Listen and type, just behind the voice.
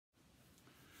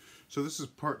So this is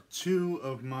part 2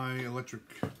 of my electric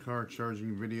car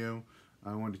charging video.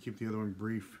 I wanted to keep the other one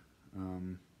brief,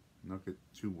 not get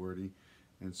too wordy,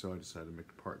 and so I decided to make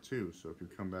a part 2. So if you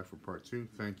come back for part 2,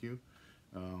 thank you.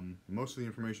 Most of the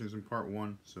information is in part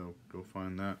 1, so go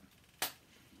find that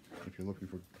if you're looking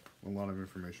for a lot of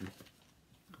information.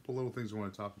 A couple little things I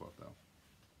want to talk about though.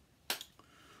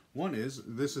 One is,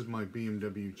 this is my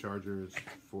BMW charger. It's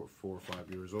 4 or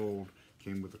 5 years old,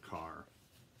 came with the car.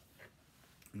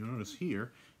 You'll notice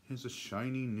here, here's a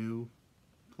shiny new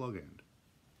plug end.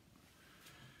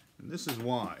 And this is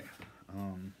why.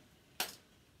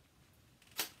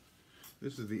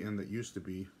 This is the end that used to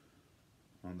be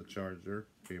on the charger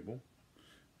cable.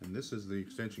 And this is the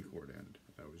extension cord end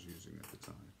I was using at the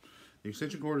time. The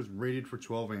extension cord is rated for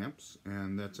 12 amps,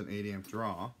 and that's an 8 amp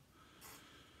draw.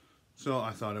 So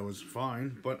I thought it was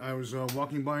fine, but I was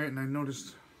walking by it and I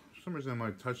noticed, for some reason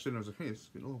I touched it and I was like, hey, it's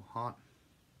getting a little hot.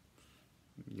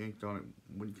 Yanked on it,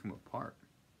 wouldn't come apart.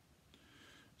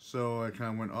 So I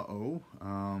kind of went, uh-oh,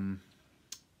 gonna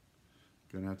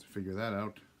have to figure that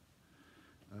out.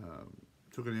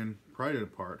 Took it in, pried it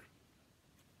apart,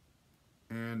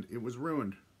 and it was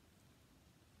ruined.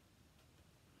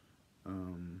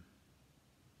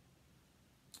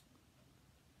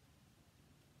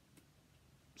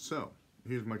 So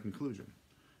here's my conclusion.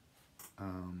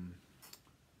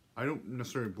 I don't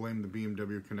necessarily blame the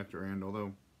BMW connector end,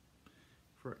 although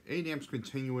for 8 amps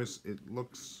continuous, it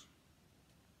looks,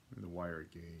 the wire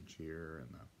gauge here and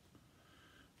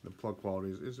the plug quality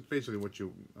is basically what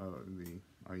you, the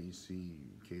IEC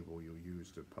cable you'll use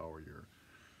to power your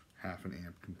half an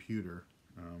amp computer.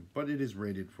 But it is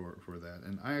rated for that.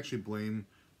 And I actually blame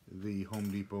the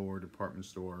Home Depot or department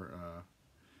store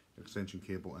extension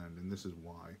cable end, and this is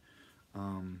why.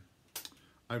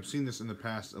 I've seen this in the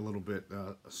past a little bit,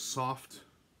 soft.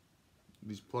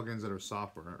 These plugins that are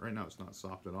soft, right now it's not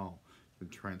soft at all. It's been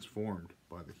transformed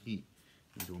by the heat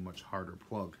into a much harder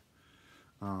plug.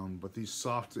 But these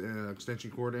soft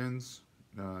extension cord ends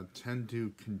tend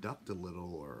to conduct a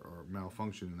little or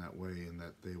malfunction in that way, in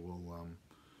that they will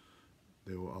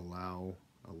allow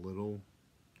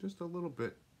just a little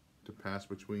bit to pass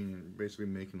between and basically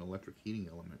make an electric heating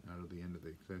element out of the end of the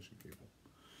extension cable.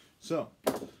 So,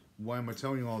 why am I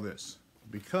telling you all this?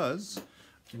 Because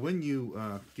when you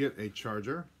get a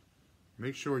charger,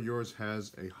 make sure yours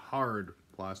has a hard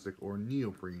plastic, or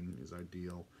neoprene is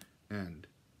ideal, end,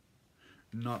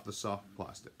 not the soft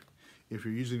plastic. If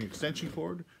you're using an extension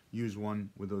cord, use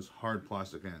one with those hard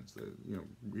plastic ends.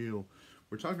 We're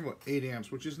talking about 8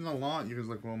 amps, which isn't a lot. You guys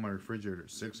like, well, my refrigerator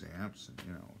is 6 amps, and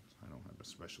I don't have a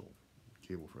special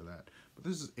cable for that. But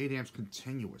this is 8 amps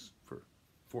continuous for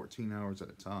 14 hours at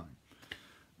a time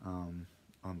on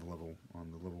the level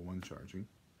 1 charging.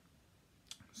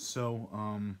 So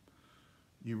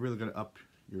you really got to up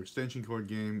your extension cord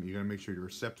game. You got to make sure your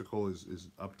receptacle is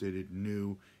updated,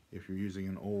 new. If you're using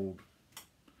an old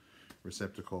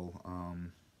receptacle,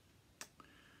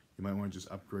 you might want to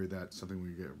just upgrade that to something where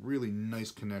you get a really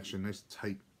nice connection, nice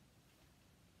tight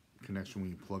connection when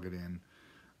you plug it in.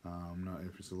 Not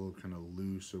if it's a little kind of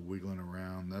loose or wiggling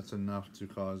around. That's enough to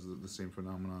cause the same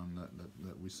phenomenon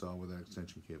that we saw with that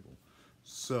extension cable.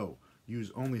 So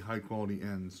use only high quality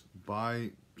ends.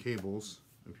 Buy cables.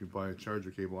 If you buy a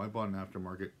charger cable, I bought an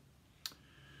aftermarket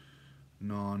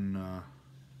no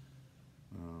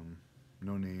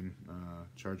name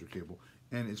charger cable,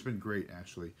 and it's been great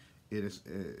actually. It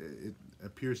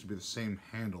appears to be the same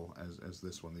handle as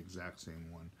this one, the exact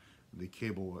same one. The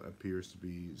cable appears to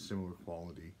be similar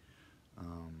quality,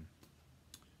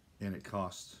 and it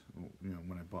cost,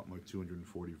 when I bought my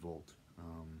 240 volt,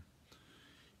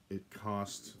 it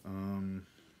cost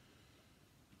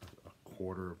a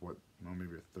quarter of what, well,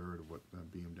 maybe a third of what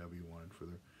BMW wanted for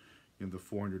their, the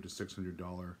 $400 to $600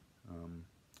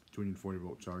 240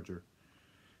 volt charger.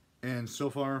 And so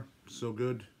far, so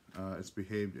good. It's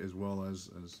behaved as well as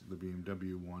the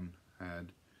BMW one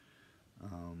had.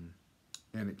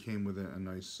 And it came with a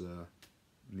nice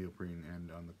neoprene end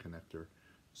on the connector,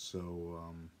 so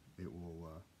it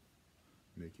will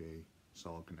make a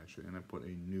solid connection. And I put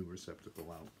a new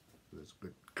receptacle out for this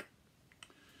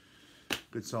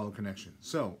good solid connection.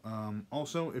 So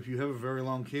also, if you have a very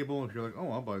long cable, if you're like,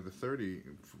 oh, I'll buy the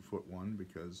 30-foot one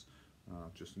because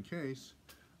just in case,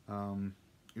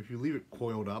 if you leave it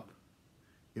coiled up,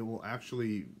 it will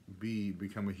actually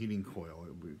become a heating coil.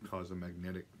 It will cause a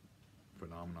magnetic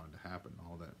phenomenon to happen,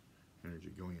 all that energy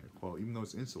going in a coil, even though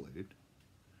it's insulated.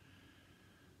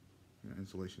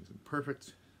 Insulation isn't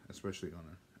perfect, especially on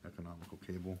an economical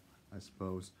cable, I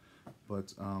suppose.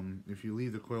 But if you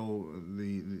leave the coil,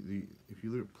 if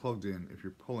you leave it plugged in, if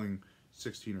you're pulling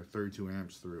 16 or 32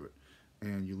 amps through it,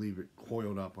 and you leave it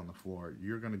coiled up on the floor,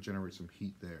 you're going to generate some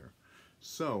heat there.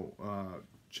 So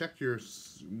check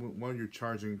while you're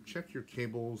charging, check your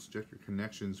cables, check your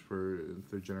connections for if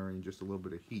they're generating just a little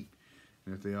bit of heat.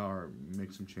 And if they are,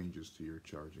 make some changes to your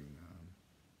charging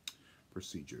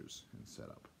procedures and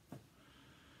setup.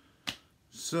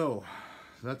 So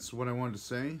that's what I wanted to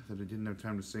say that I didn't have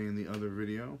time to say in the other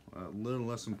video. A little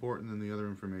less important than the other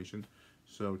information.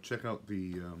 So check out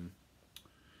the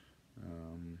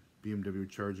BMW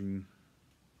charging,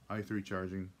 i3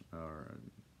 charging, or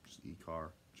just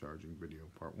e-car charging video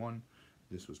part 1.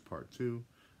 This was part 2.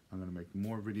 I'm going to make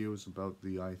more videos about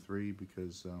the i3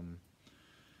 because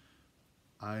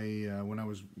when I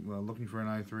was looking for an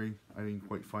i3, I didn't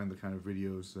quite find the kind of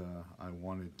videos I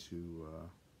wanted to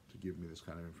give me this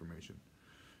kind of information.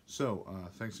 So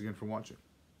thanks again for watching.